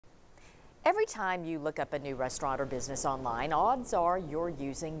Every time you look up a new restaurant or business online, odds are you're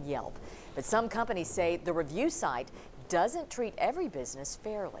using Yelp. But some companies say the review site doesn't treat every business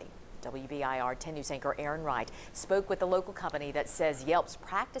fairly. WBIR 10 News anchor Aaron Wright spoke with the local company that says Yelp's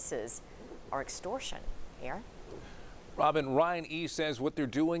practices are extortion. Aaron? Robin, Ryan E. says what they're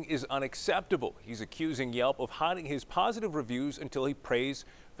doing is unacceptable. He's accusing Yelp of hiding his positive reviews until he pays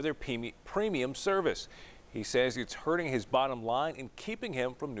for their premium service. He says it's hurting his bottom line and keeping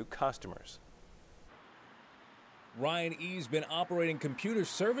him from new customers. Ryan E.'s been operating computer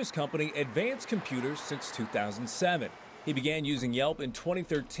service company Advanced Computers since 2007. He began using Yelp in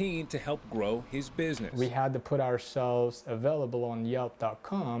 2013 to help grow his business. We had to put ourselves available on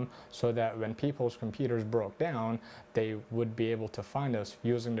Yelp.com so that when people's computers broke down, they would be able to find us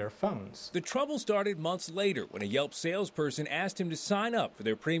using their phones. The trouble started months later when a Yelp salesperson asked him to sign up for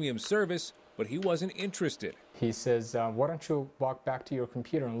their premium service, but he wasn't interested. He says, why don't you walk back to your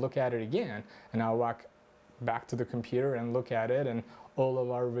computer and look at it again? And I'll walk back to the computer and look at it, and all of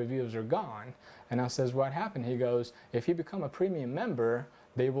our reviews are gone. And I says, what happened? He goes, if you become a premium member,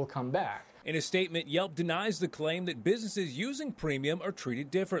 they will come back. In a statement, Yelp denies the claim that businesses using premium are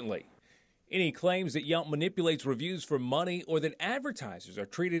treated differently. Any claims that Yelp manipulates reviews for money or that advertisers are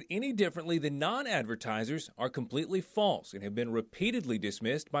treated any differently than non-advertisers are completely false and have been repeatedly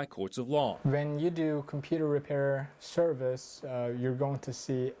dismissed by courts of law. When you do computer repair service, you're going to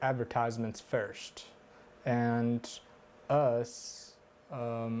see advertisements first. And us,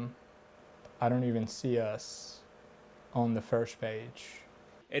 I don't even see us on the first page.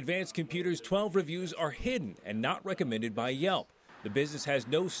 Advanced Computers' 12 reviews are hidden and not recommended by Yelp. The business has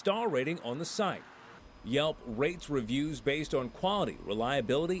no star rating on the site. Yelp rates reviews based on quality,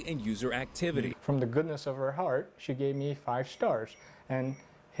 reliability, and user activity. From the goodness of her heart, she gave me 5 stars. And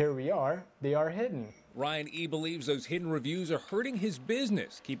here we are, they are hidden. Ryan E. believes those hidden reviews are hurting his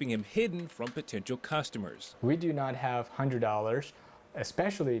business, keeping him hidden from potential customers. We do not have $100,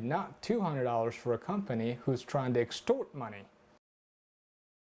 especially not $200 for a company who's trying to extort money.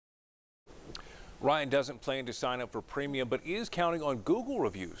 Ryan doesn't plan to sign up for premium, but is counting on Google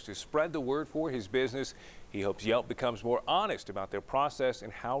reviews to spread the word for his business. He hopes Yelp becomes more honest about their process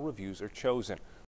and how reviews are chosen.